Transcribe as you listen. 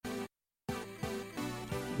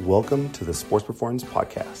Welcome to the Sports Performance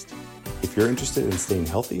Podcast. If you're interested in staying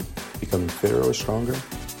healthy, becoming fitter or stronger,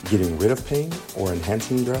 getting rid of pain, or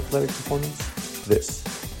enhancing your athletic performance, this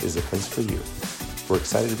is the place for you. We're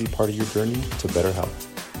excited to be part of your journey to better health.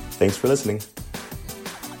 Thanks for listening.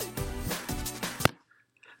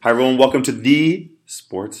 Hi, everyone. Welcome to the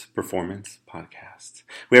Sports Performance Podcast.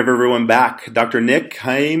 We have everyone back. Dr. Nick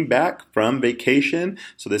came back from vacation,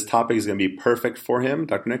 so this topic is going to be perfect for him.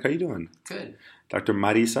 Dr. Nick, how you doing? Good. Dr.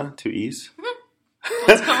 Marisa, 2 E's.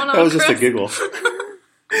 What's going on, That was just Chris? a giggle.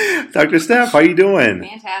 Dr. Steph, how you doing?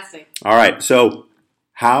 Fantastic. All right, so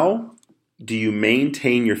how do you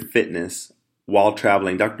maintain your fitness while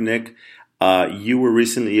traveling? Dr. Nick, you were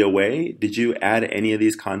recently away. Did you add any of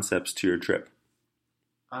these concepts to your trip?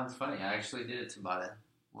 Oh, it's funny. I actually did it to Bada.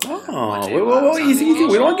 Whoa, easy.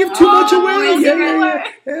 We don't give too much away.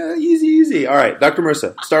 Yeah. Easy. All right, Dr.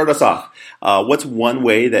 Marisa, start us off. What's one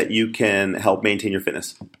way that you can help maintain your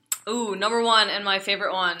fitness? Ooh, number one, and my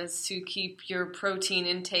favorite one, is to keep your protein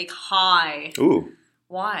intake high. Ooh.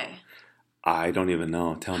 Why? I don't even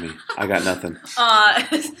know. Tell me. I got nothing.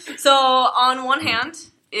 So, on one hand,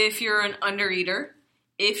 if you're an undereater,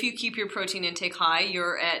 if you keep your protein intake high,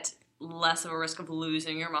 you're at less of a risk of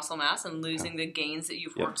losing your muscle mass and losing the gains that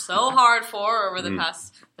you've worked so hard for over the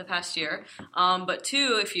past year. But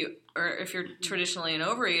two, if you're traditionally an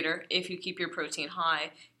overeater, if you keep your protein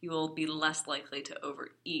high, you will be less likely to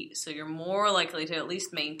overeat. So you're more likely to at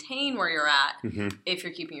least maintain where you're at if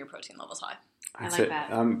you're keeping your protein levels high. I like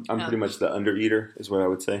that. I'm pretty much the undereater, is what I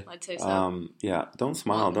would say. I'd say so. Yeah, don't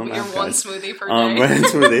smile. Don't laugh, one guys. smoothie per day. One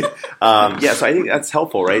smoothie. Yeah, so I think that's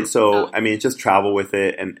helpful, right? So, I mean, just travel with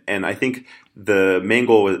it. And I think the main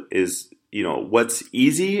goal is, what's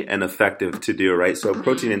easy and effective to do, right? So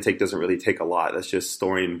protein intake doesn't really take a lot. That's just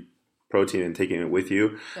storing protein and taking it with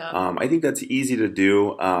you. Yeah. I think that's easy to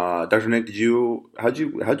do. Dr. Nick, how'd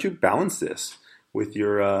you balance this with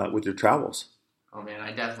your travels? Oh, man,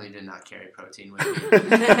 I definitely did not carry protein with me.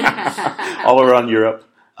 All around Europe?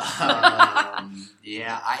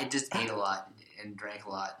 Yeah, I just ate a lot and drank a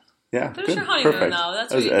lot. Yeah, But good. it's your honeymoon, Perfect. though.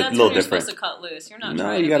 That's when you're supposed to cut loose. You're not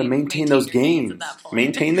trying to you got to maintain those gains. at that point.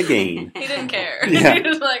 Maintain the gain. He didn't care. Yeah. He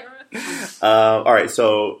was like... All right,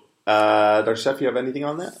 so Dr. Steph, you have anything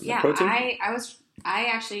on that? Yeah, protein? I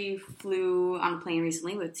actually flew on a plane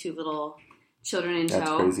recently with 2 little children in tow.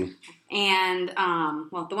 That's crazy. And,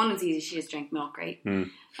 the one was easy. She just drank milk, right? The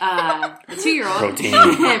 2-year-old. Protein.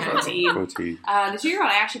 Protein. The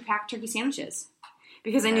 2-year-old, I actually packed turkey sandwiches.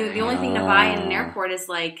 Because I knew the only thing to buy in an airport is,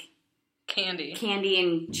 candy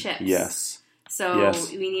and chips. Yes. So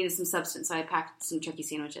we needed some substance, so I packed some turkey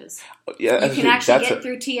sandwiches. Yeah, you can actually get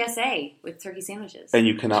through TSA with turkey sandwiches. And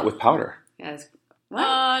you cannot with powder. Yes.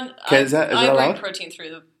 What? Is that I bring allowed? protein through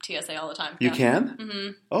the TSA all the time. You can? Mm-hmm.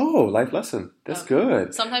 Oh, life lesson. That's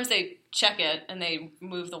good. Sometimes they check it and they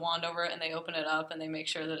move the wand over it and they open it up and they make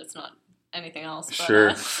sure that it's not anything else. But,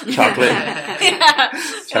 sure. Chocolate. Yeah.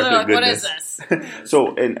 So they're like, what is this?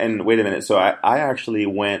 So, and wait a minute. So I actually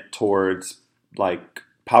went towards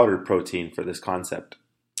powdered protein for this concept.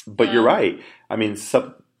 But you're right. I mean,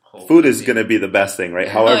 food is going to be the best thing, right?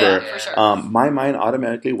 However, for sure. My mind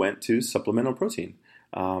automatically went to supplemental protein.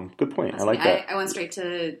 Good point. I like that. I went straight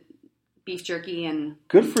to beef jerky and...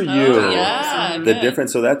 Good for you. Yeah, the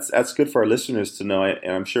difference. So that's good for our listeners to know.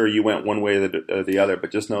 And I'm sure you went one way or the other,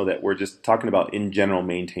 but just know that we're just talking about in general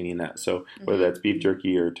maintaining that. So whether that's beef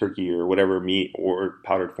jerky or turkey or whatever meat or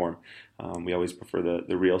powdered form, we always prefer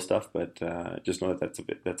the real stuff, but just know that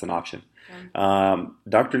that's an option.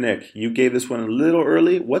 Dr. Nick, you gave this one a little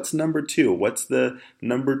early. What's number 2? What's the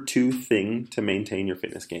number 2 thing to maintain your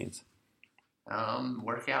fitness gains?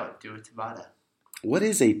 Work out. Do a Tabata. What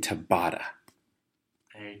is a Tabata?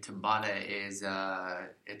 A Tabata is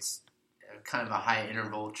it's kind of a high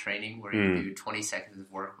interval training where you do 20 seconds of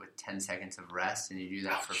work with 10 seconds of rest, and you do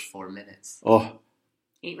that for 4 minutes. Oh.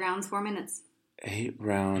 8 rounds, 4 minutes. 8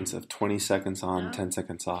 rounds of 20 seconds on, 10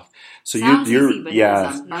 seconds off. So Sounds you're easy,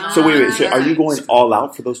 but So wait. So are you going all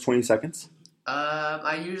out for those 20 seconds?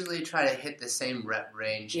 I usually try to hit the same rep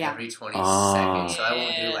range every 20 Ah. seconds. So I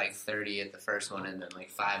won't do 30 at the first one and then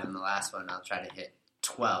 5 in the last one. I'll try to hit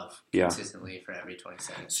 12 consistently for every 20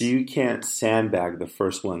 seconds. So you can't sandbag the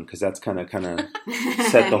first one because that's kind of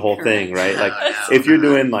set the whole thing, right? If you're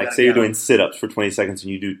doing say you're doing sit-ups for 20 seconds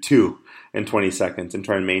and you do 2 in 20 seconds and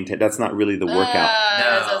try and maintain, that's not really the workout.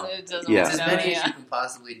 No. It doesn't Yeah. It's as many as you can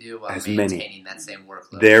possibly do while maintaining that same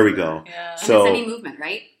workload. There we go. Yeah. So And it's any movement,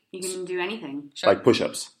 right? You can do anything. Sure. like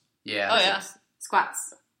push-ups. Yeah. Oh, yeah.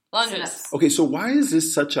 Squats. Lunges. Sit-ups. Okay, so why is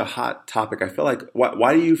this such a hot topic? I feel like,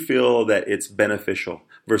 why do you feel that it's beneficial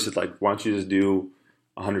versus why don't you just do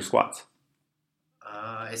 100 squats?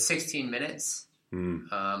 It's 16 minutes.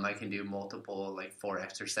 Mm. I can do multiple, 4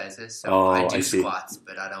 exercises. So I do squats,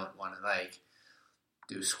 but I don't want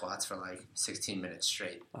to do squats for 16 minutes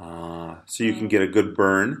straight. So you can get a good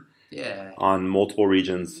burn on multiple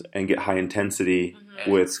regions and get high intensity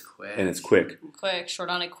and it's quick. Quick, short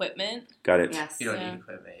on equipment. Got it. Yes. You don't need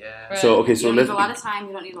equipment, Right. So you don't need a lot of time.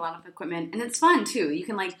 You don't need a lot of equipment, and it's fun too. You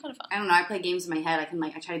can I don't know. I play games in my head. I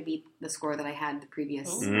try to beat the score that I had the previous.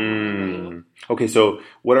 Okay, so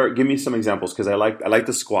give me some examples because I like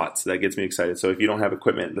the squats. That gets me excited. So if you don't have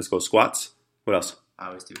equipment, let's go squats. What else? I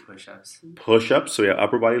always do push-ups. Push-ups. So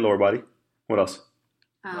upper body, lower body. What else?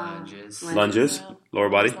 Lunges, lower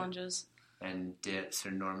body. Lunges. And dips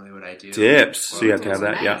are normally what I do. Dips. So you have to have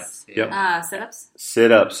that. Nice. Yeah. Yep. Sit-ups.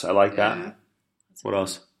 Sit-ups. I like that. What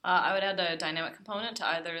else? I would add a dynamic component to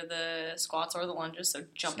either the squats or the lunges. So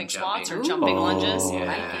jumping squats or jumping lunges. I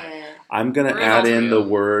like it. I'm going to add in the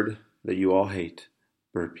word that you all hate.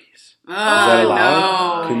 Burpees. Is that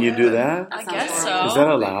allowed? No. Can you do that? I guess so. Is that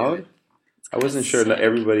allowed? I wasn't sure.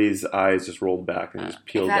 Everybody's eyes just rolled back and just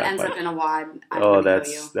peeled back. If that ends up in a wad,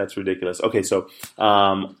 that's ridiculous. Okay, so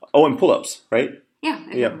and pull-ups, right?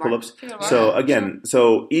 Yeah, pull-ups. So again,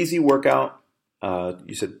 easy workout.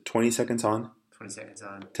 You said 20 seconds on, 20 seconds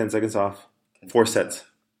on, 10 seconds off, 4 sets.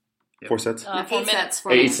 Yep. 4 sets. 4 minutes.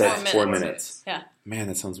 8 sets. 4 minutes. Yeah. Man,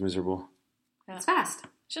 that sounds miserable. Yeah. It's fast.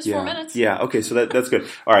 It's just 4 minutes. Yeah. Okay, so that's good.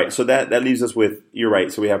 All right, so that leaves us with, you're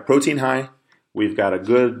right. So we have protein high. We've got a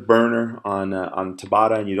good burner on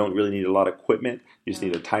Tabata, and you don't really need a lot of equipment. You just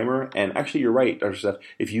need a timer. And actually, you're right, Dr. Steph.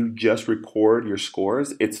 If you just record your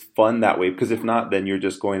scores, it's fun that way. Because if not, then you're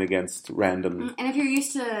just going against random. And if you're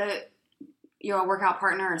used to your workout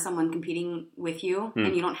partner or someone competing with you,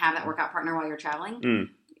 and you don't have that workout partner while you're traveling,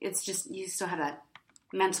 it's just you still have that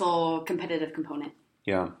mental competitive component.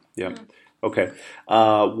 Yeah. Okay.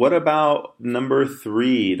 What about number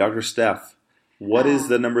 3, Dr. Steph? What is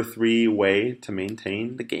the number 3 way to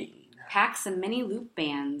maintain the gain? Pack some mini loop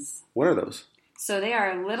bands. What are those? So they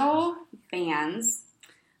are little bands.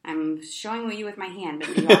 I'm showing you with my hand,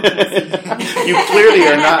 but you all can't see. You clearly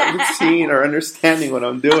are not seeing or understanding what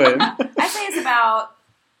I'm doing. I'd say it's about,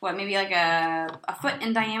 maybe a foot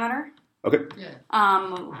in diameter. Okay.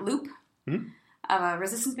 Loop. Mm-hmm. Of a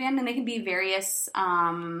resistance band, and they can be various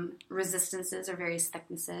resistances or various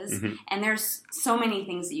thicknesses. And there's so many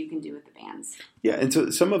things that you can do with the bands. Yeah, and so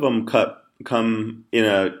some of them come in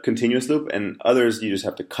a continuous loop, and others you just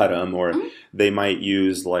have to cut them, or they might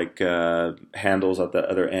use handles at the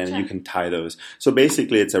other end. Sure. You can tie those. So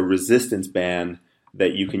basically, it's a resistance band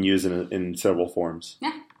that you can use in several forms.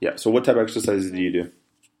 Yeah. Yeah. So what type of exercises do you do? Me?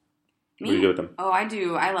 What do you do with them? Oh, I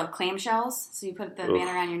do. I love clamshells. So you put the band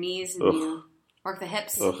around your knees and you work the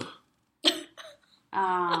hips.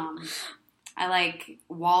 I like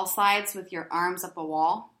wall slides with your arms up a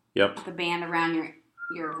wall. Yep. With the band around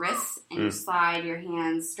your wrists, and you slide your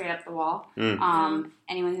hands straight up the wall.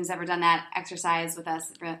 Anyone who's ever done that exercise with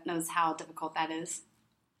us knows how difficult that is.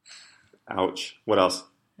 Ouch. What else?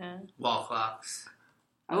 Yeah. Wall clocks.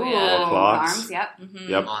 Oh, yeah. Wall clocks. Arms, yep.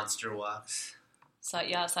 Yep. Monster walks.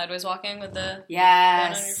 Sideways walking with the one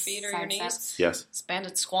on your feet or your knees. Steps. Yes.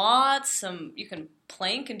 Banded squats. You can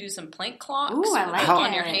plank and do some plank clocks. Ooh, I like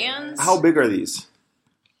on your hands. How big are these?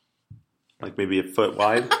 Like maybe a foot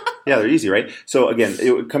wide? Yeah, they're easy, right? So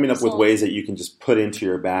again, coming up with ways that you can just put into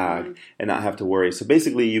your bag and not have to worry. So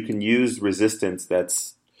basically, you can use resistance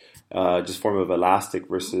that's just form of elastic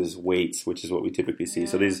versus weights, which is what we typically see.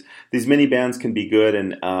 So these mini bands can be good,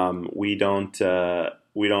 and we don't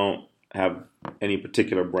have any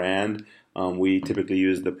particular brand. We typically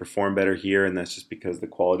use the Perform Better here, and that's just because the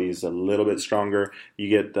quality is a little bit stronger. You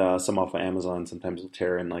get some off of Amazon. Sometimes it'll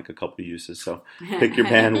tear in a couple of uses, so pick your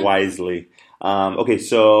band wisely. Okay,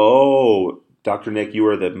 so Dr. Nick, you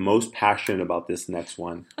are the most passionate about this next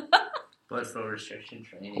one. Blood flow restriction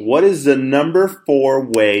training. What is the number 4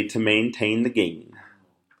 way to maintain the gain?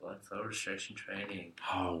 Blood flow restriction training.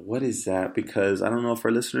 Oh, what is that? Because I don't know if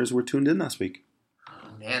our listeners were tuned in last week.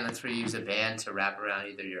 Man, that's where you use a band to wrap around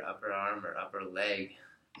either your upper arm or upper leg,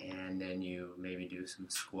 and then you maybe do some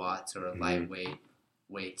squats or lightweight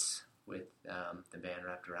weights with the band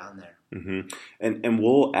wrapped around there. Mm-hmm. And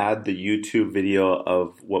we'll add the YouTube video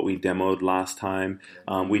of what we demoed last time.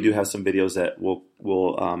 We do have some videos that we'll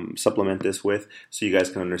supplement this with, so you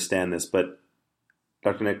guys can understand this. But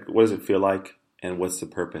Dr. Nick, what does it feel like, and what's the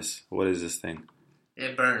purpose? What is this thing?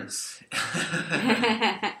 It burns.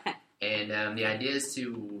 And the idea is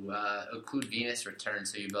to occlude venous return,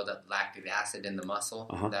 so you build up lactic acid in the muscle.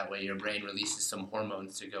 That way your brain releases some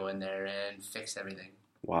hormones to go in there and fix everything.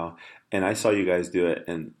 Wow. And I saw you guys do it,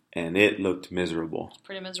 and and it looked miserable. It's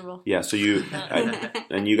pretty miserable. Yeah, so you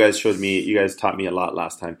guys taught me a lot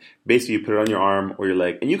last time. Basically, you put it on your arm or your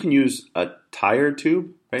leg, and you can use a tire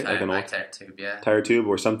tube, right? Like an old tire tube, yeah. Tire tube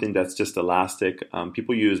or something that's just elastic.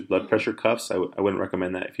 People use blood pressure cuffs. I wouldn't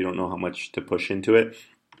recommend that if you don't know how much to push into it.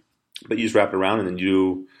 But you just wrap it around and then you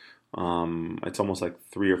do, it's almost like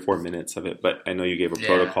 3 or 4 minutes of it. But I know you gave a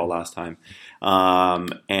protocol last time.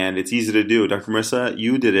 And it's easy to do. Dr. Marissa,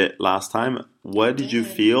 you did it last time. What did you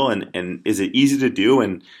feel? And is it easy to do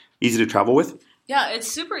and easy to travel with? Yeah, it's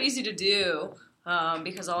super easy to do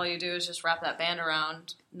because all you do is just wrap that band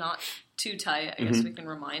around, not too tight. I guess we can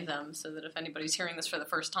remind them so that if anybody's hearing this for the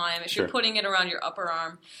first time, if you're putting it around your upper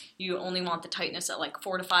arm, you only want the tightness at like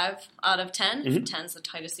 4 to 5 out of 10. If 10 is the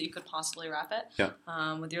tightest that you could possibly wrap it. Yeah.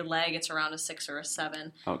 With your leg, it's around a 6 or a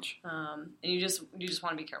 7. Ouch. And you just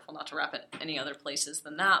want to be careful not to wrap it any other places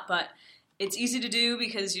than that. But it's easy to do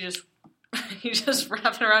because you just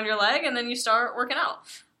wrap it around your leg and then you start working out.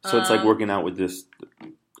 So it's like working out with just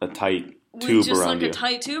a tight tube around you. With just like a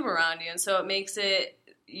tight tube around you. And so it makes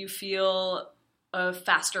you feel a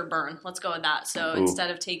faster burn. Let's go with that. So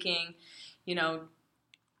instead of taking,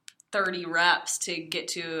 30 reps to get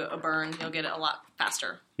to a burn, you'll get it a lot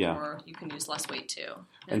faster. Yeah. Or you can use less weight too.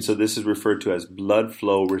 And so this is referred to as blood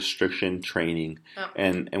flow restriction training. Oh.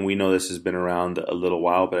 And we know this has been around a little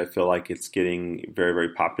while, but I feel like it's getting very,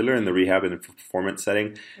 very popular in the rehab and the performance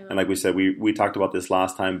setting. Yeah. And like we said, we talked about this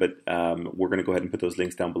last time, but we're going to go ahead and put those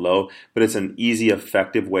links down below. But it's an easy,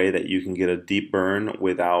 effective way that you can get a deep burn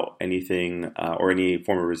without anything or any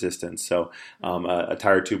form of resistance. So a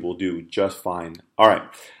tire tube will do just fine. All right.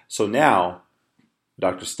 So now,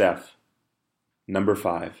 Dr. Steph, number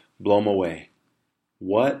 5, blow them away.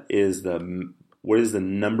 What is the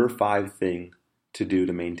number 5 thing to do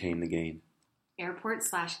to maintain the gain?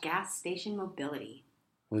 Airport/gas station mobility.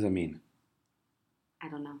 What does that mean? I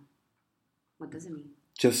don't know. What does it mean?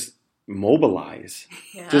 Just mobilize.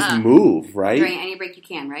 Yeah. Just move, right? During any break you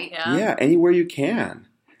can, right? Yeah, anywhere you can.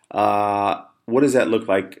 What does that look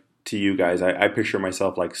like to you guys? I picture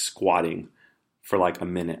myself like squatting for like a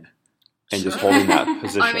minute and just holding that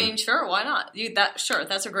position. I mean, sure, why not?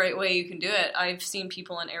 That's a great way you can do it. I've seen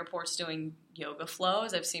people in airports doing yoga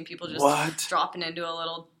flows. I've seen people just dropping into a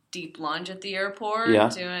little deep lunge at the airport,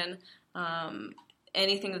 doing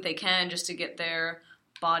anything that they can just to get their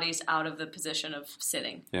bodies out of the position of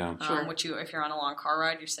sitting. Yeah, Which if you're on a long car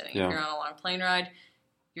ride, you're sitting. Yeah. If you're on a long plane ride,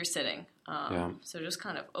 you're sitting. So just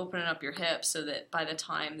kind of opening up your hips so that by the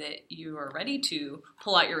time that you are ready to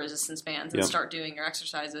pull out your resistance bands and start doing your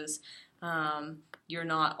exercises, you're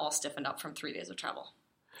not all stiffened up from 3 days of travel.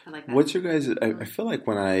 I like that. What's your guys? I feel like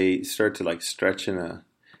when I start to like stretch in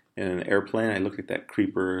an airplane, I look like that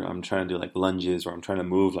creeper. I'm trying to do like lunges or I'm trying to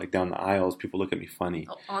move like down the aisles. People look at me funny.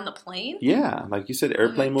 Oh, on the plane? Yeah, like you said,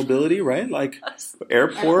 airplane mobility, right? Like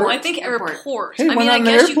airport. Well, I think airport. Hey, I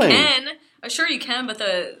guess airplane? You can. I'm sure you can, but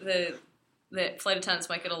the flight attendants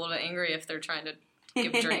might get a little bit angry if they're trying to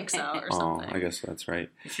give drinks out or something. I guess that's right.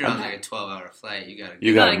 If you're on like a 12-hour flight, you gotta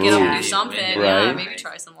get up and do something. Right? Yeah, maybe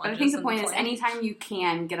try some lunges. But I think the point is, anytime you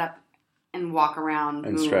can get up and walk around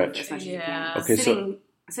and move stretch as much as you can. Okay,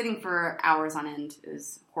 sitting for hours on end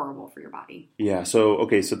is horrible for your body. Yeah. So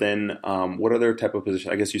then, what other type of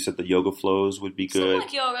position? I guess you said the yoga flows would be good. Some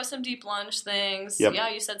like yoga, some deep lunge things. Yep. Yeah,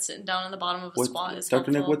 you said sitting down on the bottom of a squat is Dr.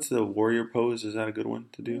 helpful. Nick, what's the warrior pose? Is that a good one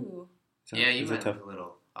to do? Ooh. You went a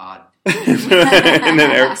little odd. And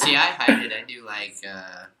then See, I hide it. I do like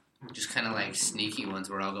just kind of like sneaky ones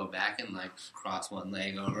where I'll go back and like cross one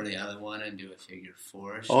leg over the other one and do a figure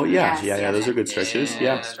 4. Oh yeah, those are good stretches.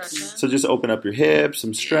 Yeah. So just open up your hips,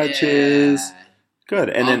 some stretches. Yeah. Good.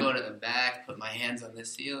 And I'll then go to the back, put my hands on the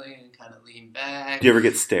ceiling, and kind of lean back. Do you ever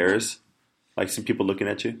get stares? Like some people looking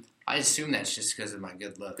at you? I assume that's just because of my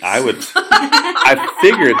good looks. I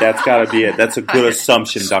figured that's got to be it. That's a good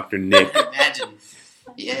assumption, Dr. Nick. Imagine.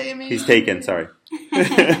 Yeah, I mean. He's taken, sorry.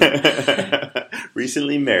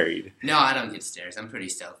 Recently married. No, I don't get stares. I'm pretty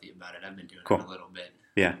stealthy about it. I've been doing it a little bit.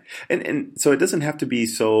 Yeah. And so it doesn't have to be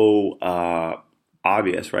so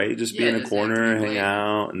obvious, right? You just be in a corner, hang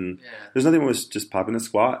out, and there's nothing worse just popping a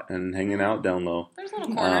squat and hanging out down low. There's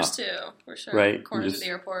little corners too, for sure. Right. Corners at the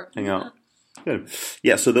airport. Hang out. Good.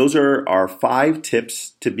 Yeah, so those are our 5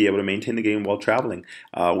 tips to be able to maintain the gain while traveling.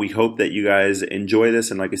 We hope that you guys enjoy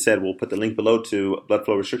this, and like I said, we'll put the link below to blood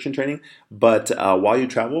flow restriction training. But while you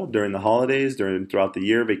travel, during the holidays, throughout the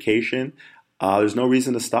year, vacation, there's no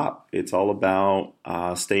reason to stop. It's all about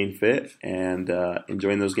staying fit and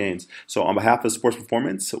enjoying those gains. So on behalf of Sports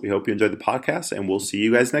Performance, we hope you enjoyed the podcast, and we'll see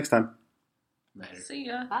you guys next time. Later. See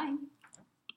ya. Bye.